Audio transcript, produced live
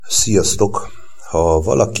Sziasztok! Ha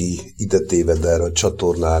valaki ide téved erre a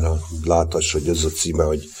csatornára, láthass, hogy ez a címe,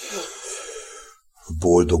 hogy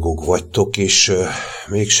Boldogok vagytok, és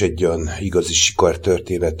mégse egy olyan igazi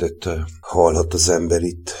sikertörténetet hallhat az ember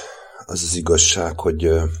itt. Az az igazság, hogy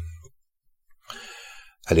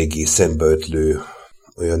eléggé szembeötlő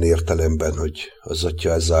olyan értelemben, hogy az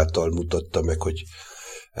Atya ezáltal mutatta meg, hogy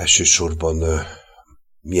elsősorban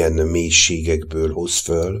milyen mélységekből hoz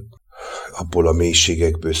föl, abból a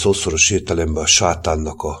mélységekből, szószoros értelemben a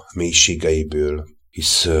sátánnak a mélységeiből,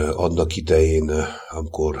 hisz annak idején,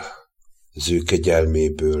 amikor az ő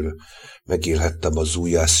kegyelméből megélhettem az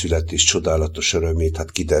újjászületés csodálatos örömét,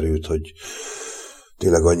 hát kiderült, hogy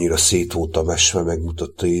tényleg annyira szét voltam esve,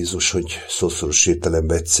 megmutatta Jézus, hogy szószoros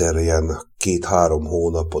értelemben egyszerre ilyen 2-3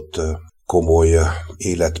 hónapot komoly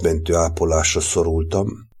életmentő ápolásra szorultam,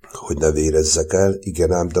 hogy ne vérezzek el.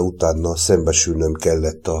 Igen ám, de utána szembesülnöm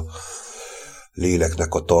kellett a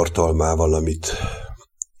léleknek a tartalmával, amit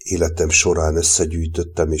életem során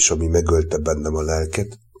összegyűjtöttem, és ami megölte bennem a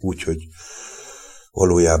lelket, úgyhogy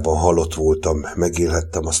valójában halott voltam,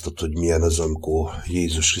 megélhettem azt, hogy milyen az, amikor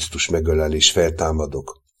Jézus Krisztus megölel és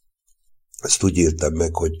feltámadok. Ezt úgy éltem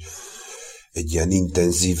meg, hogy egy ilyen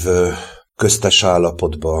intenzív köztes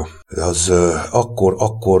állapotban, az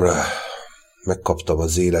akkor megkaptam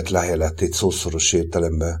az élet leheletét szószoros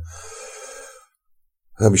értelemben.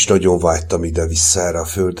 Nem is nagyon vágytam ide-vissza erre a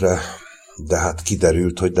földre, de hát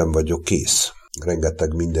kiderült, hogy nem vagyok kész.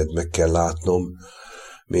 Rengeteg mindent meg kell látnom,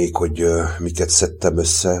 még hogy miket szedtem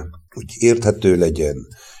össze, hogy érthető legyen,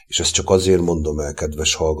 és ezt csak azért mondom el,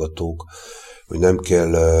 kedves hallgatók, hogy nem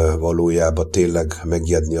kell valójában tényleg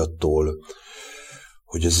megijedni attól,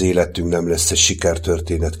 hogy az életünk nem lesz egy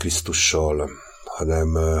sikertörténet Krisztussal,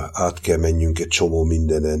 hanem át kell menjünk egy csomó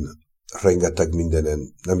mindenen, rengeteg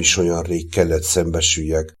mindenen, nem is olyan rég kellett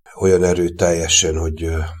szembesüljek, olyan erőteljesen, hogy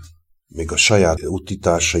még a saját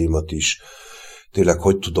utitársaimat is tényleg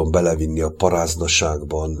hogy tudom belevinni a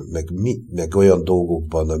paráznaságban, meg olyan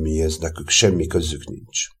dolgokban, amihez nekük semmi közük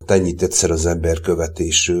nincs. Ennyit egyszer az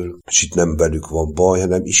emberkövetésről, és itt nem velük van baj,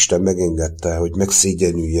 hanem Isten megengedte, hogy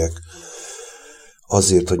megszégyenüljek,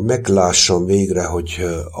 azért, hogy meglássam végre, hogy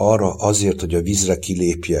azért, hogy a vízre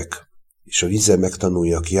kilépjek, és a vízen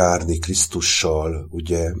megtanuljak járni Krisztussal,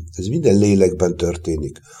 ugye, ez minden lélekben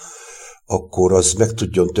történik, akkor az meg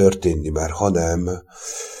tudjon történni, mert hanem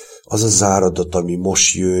az a záradat, ami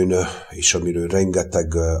most jön, és amiről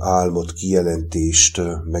rengeteg álmot, kijelentést,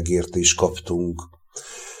 megértést kaptunk,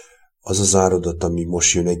 az a záradat, ami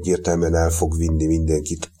most jön, egyértelműen el fog vinni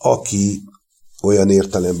mindenkit. Aki olyan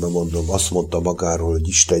értelemben mondom, azt mondta magáról, hogy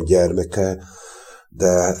Isten gyermeke,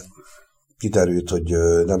 de kiderült, hogy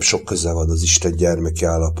nem sok köze van az Isten gyermeki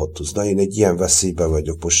állapothoz. Na, én egy ilyen veszélyben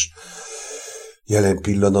vagyok most jelen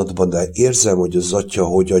pillanatban, de érzem, hogy az Atya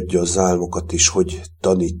hogy adja az álmokat, és hogy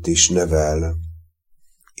tanít és nevel.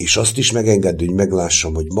 És azt is megengedi, hogy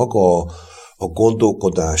meglássam, hogy maga a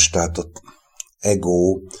gondolkodás, tehát az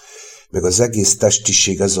ego, meg az egész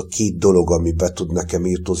testiség, ez a két dolog, ami be tud nekem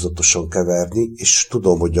írtózatosan keverni, és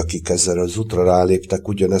tudom, hogy akik ezzel az útra ráléptek,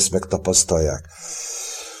 ugyanezt megtapasztalják.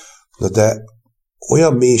 Na de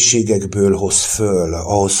olyan mélységekből hoz föl,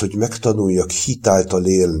 ahhoz, hogy megtanuljak hitáltal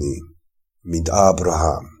élni, mint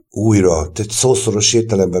Ábrahám. Újra, tehát szószoros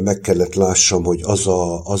értelemben meg kellett lássam, hogy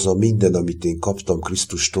az a minden, amit én kaptam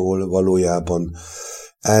Krisztustól, valójában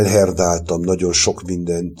elherdáltam, nagyon sok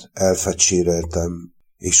mindent elfecséreltem,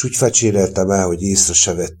 és úgy fecséreltem el, hogy észre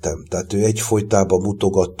se vettem. Tehát ő egyfolytában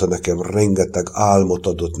mutogatta nekem, rengeteg álmot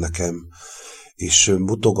adott nekem, és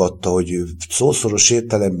mutogatta, hogy szószoros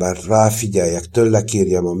értelemben ráfigyeljek, tőle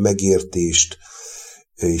kérjem a megértést,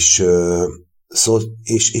 és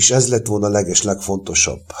ez lett volna a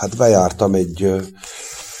legfontosabb. Hát bejártam egy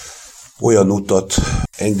olyan utat,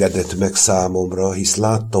 engedett meg számomra, hisz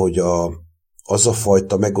látta, hogy az a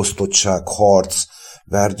fajta megosztottság, harc,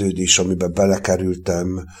 verdődés, amiben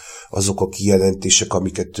belekerültem, azok a kijelentések,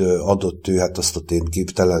 amiket adott ő, hát azt én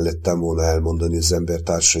képtelen lettem volna elmondani az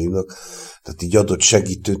embertársaimnak. Tehát így adott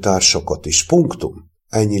segítő társakat is. Punktum.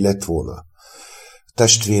 Ennyi lett volna.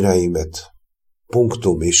 Testvéreimet.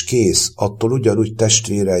 Punktum, és kész. Attól ugyanúgy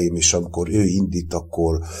testvéreim is, amikor ő indít,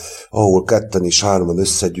 akkor ahol 2 és 3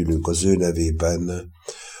 összegyűlünk az ő nevében,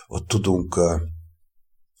 ott tudunk,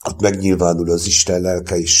 ott megnyilvánul az Isten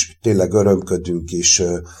lelke is, tényleg örömködünk, és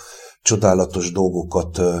csodálatos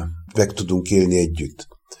dolgokat meg tudunk élni együtt.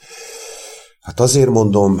 Hát azért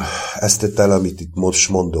mondom ezt el, amit itt most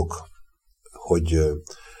mondok, hogy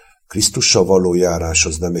Krisztussal való járás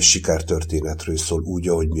az nem egy sikertörténetről szól, úgy,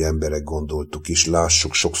 ahogy mi emberek gondoltuk, és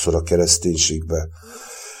lássuk sokszor a kereszténységbe,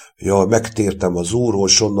 Ja, megtértem az Úrról,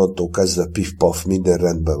 s onnantól kezdve pif-paf, minden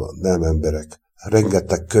rendben van. Nem, emberek.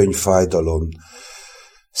 Rengeteg könyvfájdalom,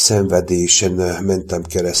 szenvedésen mentem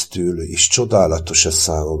keresztül, és csodálatos ez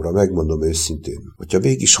számomra, megmondom őszintén. Hogyha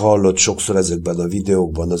mégis hallod sokszor ezekben a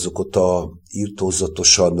videókban azokat a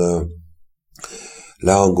irtózatosan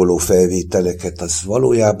lehangoló felvételeket, az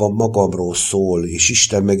valójában magamról szól, és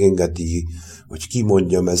Isten megengedi, hogy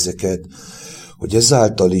kimondjam ezeket, hogy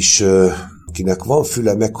ezáltal is, akinek van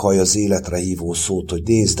füle, meghallja az életre hívó szót, hogy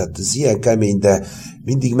nézd, tehát ez ilyen kemény, de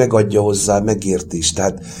mindig megadja hozzá megértést.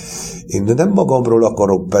 Tehát én nem magamról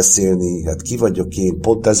akarok beszélni, hát ki vagyok én,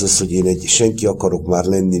 pont ez az, hogy én senki akarok már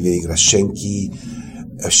lenni végre,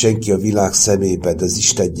 senki a világ szemében, de az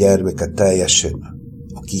Isten gyermeke teljesen,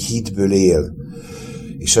 aki hitből él,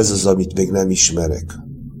 és ez az, amit még nem ismerek.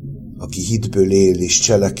 Aki hitből él és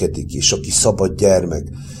cselekedik, és aki szabad gyermek.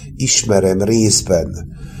 Ismerem részben,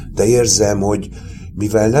 de érzem, hogy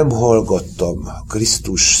mivel nem hallgattam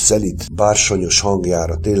Krisztus szelíd, bársonyos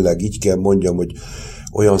hangjára, tényleg így kell mondjam, hogy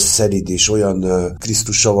olyan szelíd és olyan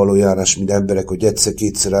Krisztussal való járás, mint emberek, hogy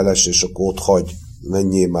egyszer-kétszer eles, és akkor ott hagy,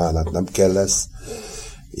 menjél már, hát nem kell lesz.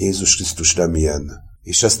 Jézus Krisztus nem ilyen.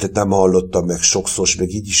 És ezt nem hallottam meg sokszor, és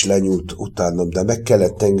még így is lenyúlt utánam, de meg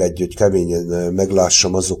kellett engedni, hogy keményen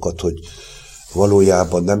meglássam azokat, hogy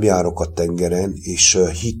valójában nem járok a tengeren, és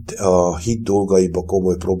a hit dolgaiba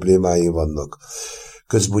komoly problémái vannak.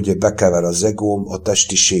 Közben ugye bekever az egóm, a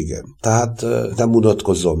testiségem. Tehát nem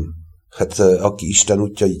unatkozom. Hát aki Isten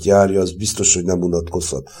útjait járja, az biztos, hogy nem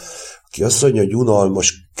unatkozhat. Aki azt mondja, hogy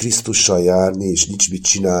unalmas Krisztussal járni, és nincs mit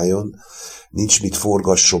csináljon, nincs mit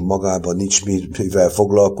forgasson magában, nincs mivel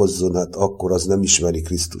foglalkozzon, hát akkor az nem ismeri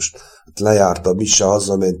Krisztust. Hát lejárt a mise,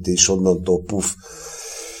 hazament, és onnantól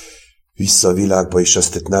vissza a világba, és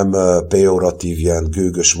ezt itt nem pejoratív, ilyen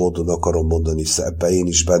gőgös módon akarom mondani, ebben én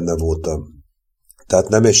is benne voltam. Tehát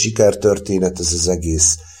nem egy sikertörténet ez az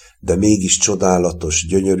egész, de mégis csodálatos,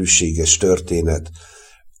 gyönyörűséges történet,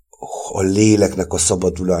 a léleknek a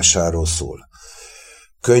szabadulásáról szól.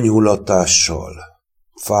 Könyhulatással,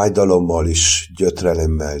 fájdalommal és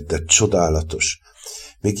gyötrelemmel, de csodálatos.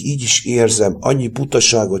 Még így is érzem, annyi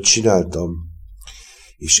butaságot csináltam,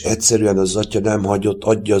 és egyszerűen az Atya nem hagyott,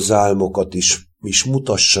 adja az álmokat és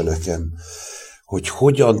mutassa nekem, hogy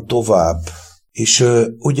hogyan tovább. És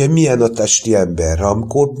ugye milyen a testi ember,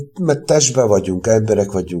 amikor mert testben vagyunk,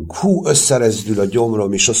 emberek vagyunk, összerezdül a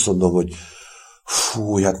gyomrom, és azt mondom, hogy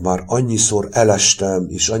hát már annyiszor elestem,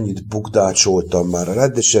 és annyit bukdácsoltam már,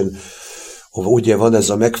 rendesen, ugye van ez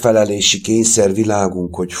a megfelelési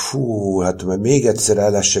kényszervilágunk, hogy hát mert még egyszer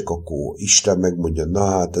elesek, akkor Isten megmondja, na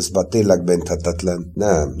hát ez már tényleg menthetetlen.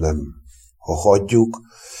 Nem. Ha hagyjuk,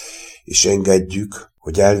 és engedjük,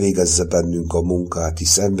 hogy elvégezze bennünk a munkát,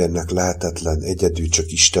 hisz embernek lehetetlen, egyedül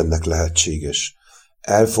csak Istennek lehetséges.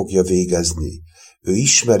 El fogja végezni. Ő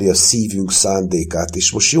ismeri a szívünk szándékát,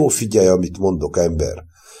 és most jó figyelj, amit mondok, ember.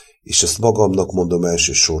 És ezt magamnak mondom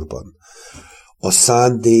elsősorban. A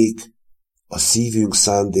szándék, a szívünk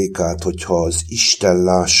szándékát, hogyha az Isten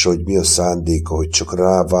lássa, hogy mi a szándéka, hogy csak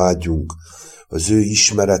rávágyunk az ő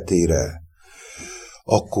ismeretére,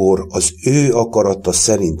 akkor az ő akarata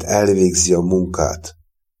szerint elvégzi a munkát,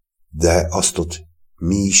 de azt ott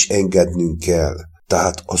mi is engednünk kell.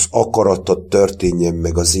 Tehát az akarata történjen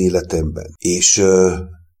meg az életemben. És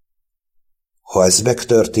ha ez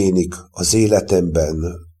megtörténik az életemben,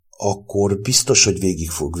 akkor biztos, hogy végig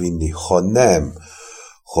fog vinni. Ha nem,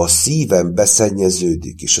 ha a szívem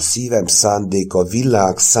beszennyeződik, és a szívem szándéka, a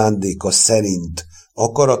világ szándéka szerint,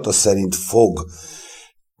 akarata szerint fog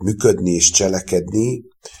működni és cselekedni,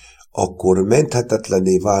 akkor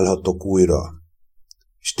menthetetlenné válhatok újra.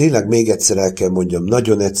 És tényleg még egyszer el kell mondjam,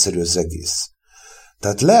 nagyon egyszerű az egész.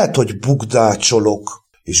 Tehát lehet, hogy bukdácsolok,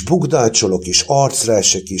 és arcra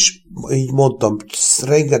esek, és így mondtam,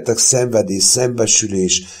 rengeteg szenvedés,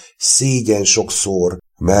 szembesülés, szégyen sokszor,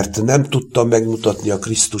 mert nem tudtam megmutatni a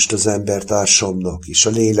Krisztust az embertársamnak, és a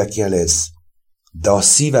lélek jelez. De a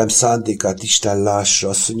szívem szándékát Isten lássa,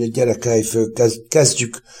 azt mondja, gyerek, állj föl,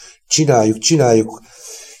 kezdjük, csináljuk,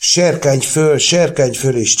 serkenj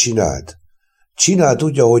föl, és csináld. Csináld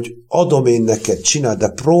úgy, ahogy adom én neked, csináld, de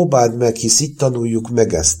próbáld meg, hisz itt tanuljuk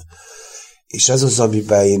meg ezt. És ez az,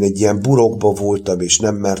 amiben én egy ilyen burokba voltam, és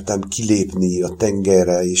nem mertem kilépni a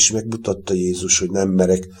tengerre, és megmutatta Jézus, hogy nem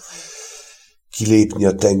merek kilépni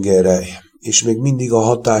a tengerre, és még mindig a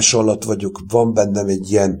hatás alatt vagyok, van bennem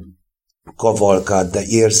egy ilyen kavalkád, de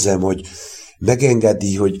érzem, hogy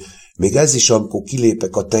megengedi, hogy még ez is, amikor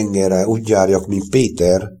kilépek a tengerre, úgy járjak, mint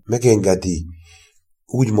Péter, megengedi,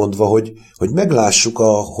 úgy mondva, hogy meglássuk,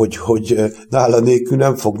 hogy nála nélkül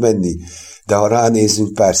nem fog menni. De ha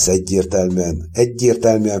ránézünk, persze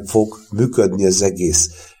egyértelműen fog működni az egész.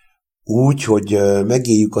 Úgy, hogy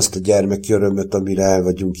megéljük azt a gyermeki örömet, amire el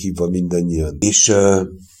vagyunk hívva mindannyian. És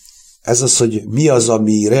ez az, hogy mi az,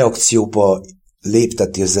 ami reakcióba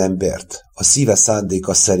lépteti az embert. A szíve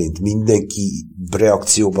szándéka szerint mindenki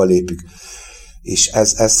reakcióba lépik. És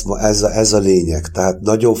ez a lényeg. Tehát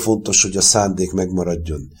nagyon fontos, hogy a szándék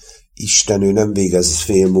megmaradjon. Isten, ő nem végez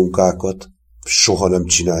félmunkákat, soha nem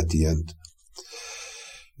csinált ilyent.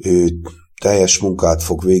 Ő teljes munkát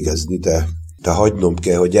fog végezni, de hagynom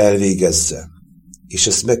kell, hogy elvégezze. És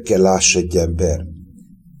ezt meg kell lássa egy ember,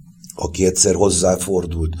 aki egyszer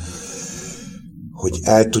hozzáfordult, hogy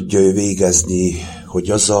el tudja ő végezni, hogy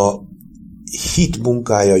az a hit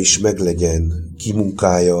munkája is meglegyen,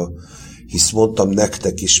 kimunkája, hisz mondtam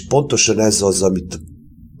nektek, és pontosan ez az, amit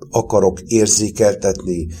akarok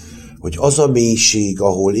érzékeltetni, hogy az a mélység,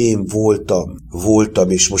 ahol én voltam,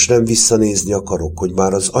 és most nem visszanézni akarok, hogy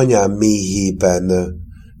már az anyám mélyében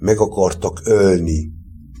meg akartak ölni.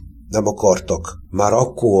 Nem akartak. Már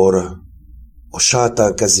akkor a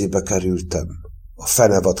sátán kezébe kerültem, a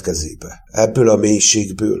fenevad kezébe. Ebből a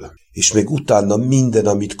mélységből, és még utána minden,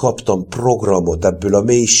 amit kaptam, programot ebből a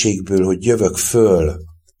mélységből, hogy jövök föl,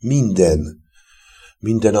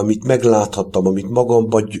 minden, amit megláthattam, amit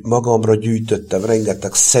magamra gyűjtöttem,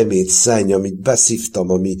 rengeteg szemét, szenny, amit beszívtam,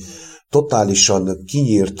 ami totálisan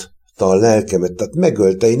kinyírta a lelkemet, tehát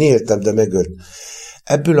megölte, én éltem, de megölt.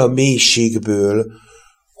 Ebből a mélységből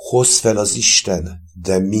hoz fel az Isten,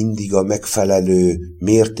 de mindig a megfelelő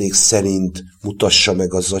mérték szerint mutassa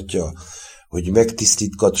meg az Atya, hogy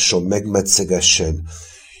megtisztítgasson, megmetszegessen,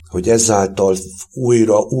 hogy ezáltal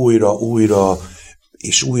újra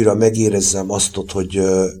és újra megérezzem azt, hogy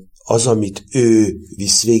az, amit ő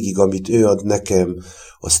visz végig, amit ő ad nekem,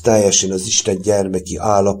 az teljesen az Isten gyermeki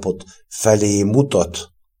állapot felé mutat,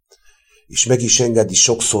 és meg is engedi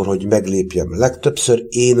sokszor, hogy meglépjem. Legtöbbször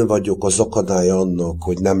én vagyok az akadálya annak,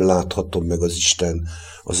 hogy nem láthatom meg az Isten,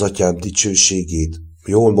 az Atyám dicsőségét.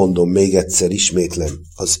 Jól mondom, még egyszer ismétlem,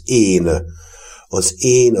 az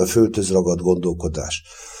én a földhöz ragadt gondolkodás.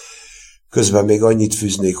 Közben még annyit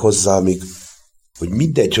fűznék hozzá, hogy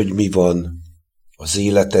mindegy, hogy mi van az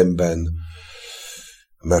életemben,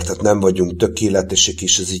 mert hát nem vagyunk tökéletesek,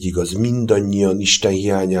 és ez így igaz, mindannyian Isten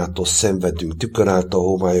hiányától szenvedünk, tükör által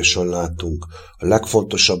homályosan látunk. A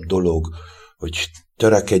legfontosabb dolog, hogy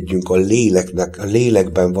törekedjünk a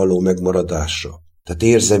lélekben való megmaradásra. Tehát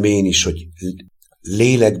érzem én is, hogy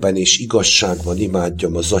lélekben és igazságban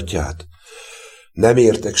imádjam az Atyát. Nem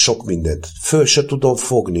értek sok mindent, föl se tudom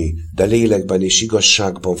fogni, de lélekben és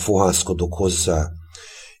igazságban fohászkodok hozzá,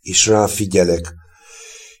 és ráfigyelek,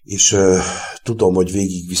 és tudom, hogy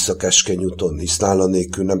végigvisz a keskeny úton, hisz nála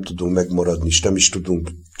nélkül nem tudunk megmaradni, és nem is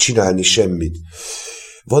tudunk csinálni semmit.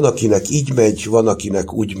 Van, akinek így megy, van,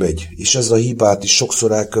 akinek úgy megy, és ez a hibát is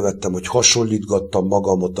sokszor elkövettem, hogy hasonlítgattam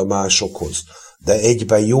magamat a másokhoz, de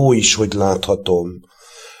egyben jó is, hogy láthatom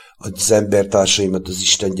az embertársaimat, az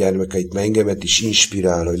Isten gyermekeit, mert engemet is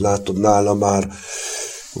inspirál, hogy látod, nála már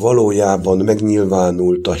valójában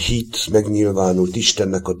megnyilvánult a hit, megnyilvánult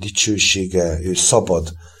Istennek a dicsősége, ő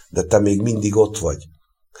szabad, de te még mindig ott vagy.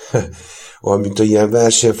 Olyan, mint ilyen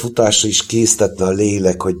versenyfutásra is késztetne a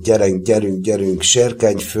lélek, hogy gyerünk,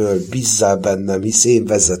 serkenj föl, bízzál bennem, hisz én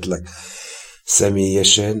vezetlek.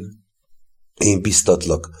 Személyesen én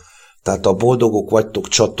biztatlak. Tehát a Boldogok vagytok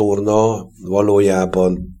csatorna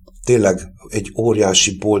valójában tényleg egy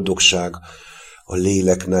óriási boldogság a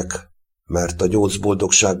léleknek, mert a 8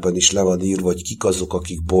 boldogságban is le van írva, hogy kik azok,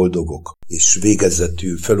 akik boldogok. És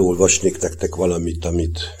végezetül felolvasnék nektek valamit,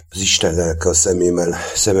 amit az Isten lelke a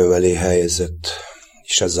szemem elé helyezett,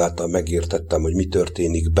 és ezáltal megértettem, hogy mi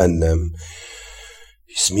történik bennem,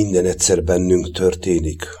 hisz minden egyszer bennünk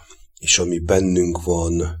történik, és ami bennünk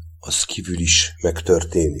van, az kívül is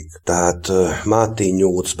megtörténik. Tehát Máté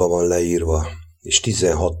 8-ban van leírva, és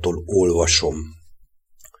 16-tól olvasom,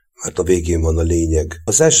 mert a végén van a lényeg.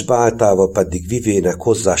 Az est báltával pedig vivének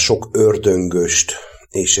hozzá sok ördöngöst,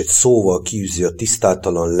 és egy szóval kiűzi a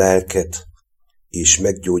tisztátalan lelket, és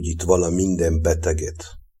meggyógyít vala minden beteget.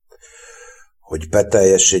 Hogy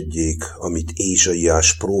beteljesedjék, amit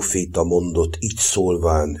Ézsaiás próféta mondott, így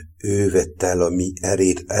szólván, ő vette el a mi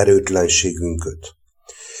erőtlenségünket,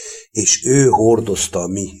 és ő hordozta a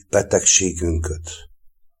mi betegségünket.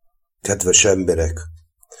 Kedves emberek,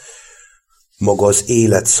 maga az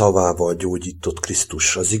élet szavával gyógyított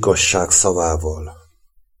Krisztus, az igazság szavával.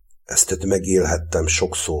 Ezt megélhettem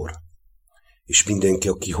sokszor, és mindenki,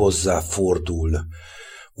 aki hozzá fordul,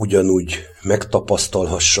 ugyanúgy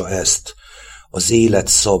megtapasztalhassa ezt, az élet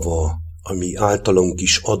szava, ami általunk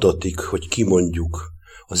is adatik, hogy kimondjuk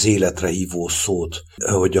az életre hívó szót,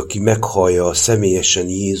 hogy aki meghallja személyesen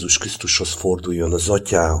Jézus Krisztushoz forduljon, az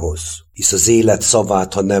Atyához. Hisz az élet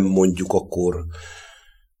szavát, ha nem mondjuk, akkor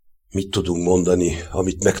mit tudunk mondani,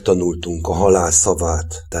 amit megtanultunk, a halál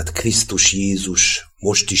szavát. Tehát Krisztus Jézus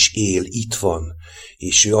most is él, itt van,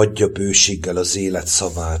 és ő adja bőséggel az élet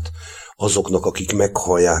szavát azoknak, akik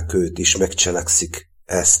meghallják őt, és megcselekszik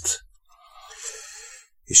ezt.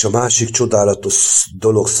 És a másik csodálatos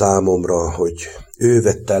dolog számomra, hogy ő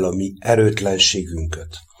vette el a mi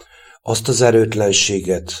erőtlenségünket. Azt az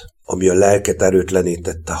erőtlenséget, ami a lelket erőtlené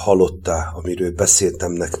tette, halottá, amiről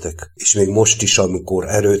beszéltem nektek. És még most is, amikor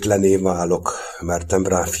erőtlené válok, mert nem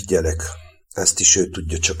rá figyelek, ezt is ő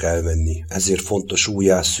tudja csak elvenni. Ezért fontos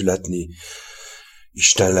újjászületni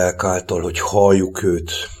Isten lelk által, hogy halljuk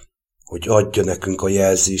őt, hogy adja nekünk a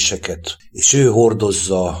jelzéseket, és ő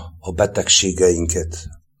hordozza a betegségeinket,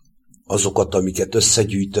 azokat, amiket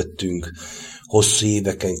összegyűjtöttünk hosszú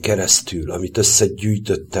éveken keresztül, amit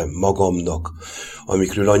összegyűjtöttem magamnak,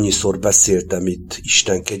 amikről annyiszor beszéltem itt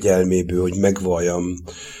Isten kegyelméből, hogy megvalljam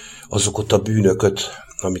azokat a bűnöket,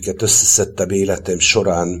 amiket összeszedtem életem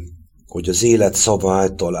során, hogy az élet szava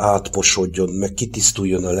által átmosodjon, meg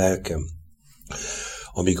kitisztuljon a lelkem,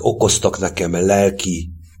 amíg okoztak nekem lelki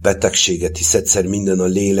betegséget, hisz egyszer minden a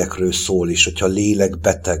lélekről szól, és hogyha a lélek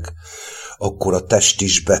beteg, akkor a test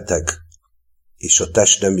is beteg, és a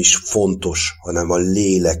test nem is fontos, hanem a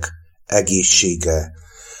lélek egészsége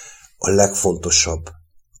a legfontosabb.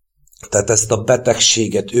 Tehát ezt a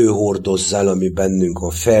betegséget ő hordozza el, ami bennünk a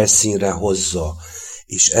felszínre hozza,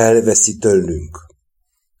 és elveszi tőlünk.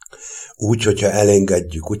 Úgy, hogyha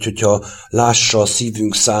elengedjük, úgy, hogyha lássa a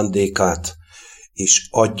szívünk szándékát, és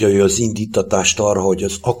adja ő az indítatást arra, hogy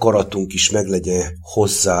az akaratunk is meglegyen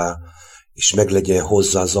hozzá, és meglegyen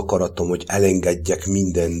hozzá az akaratom, hogy elengedjek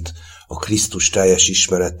mindent a Krisztus teljes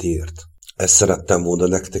ismeretért. Ezt szerettem volna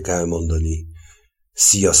nektek elmondani.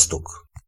 Sziasztok!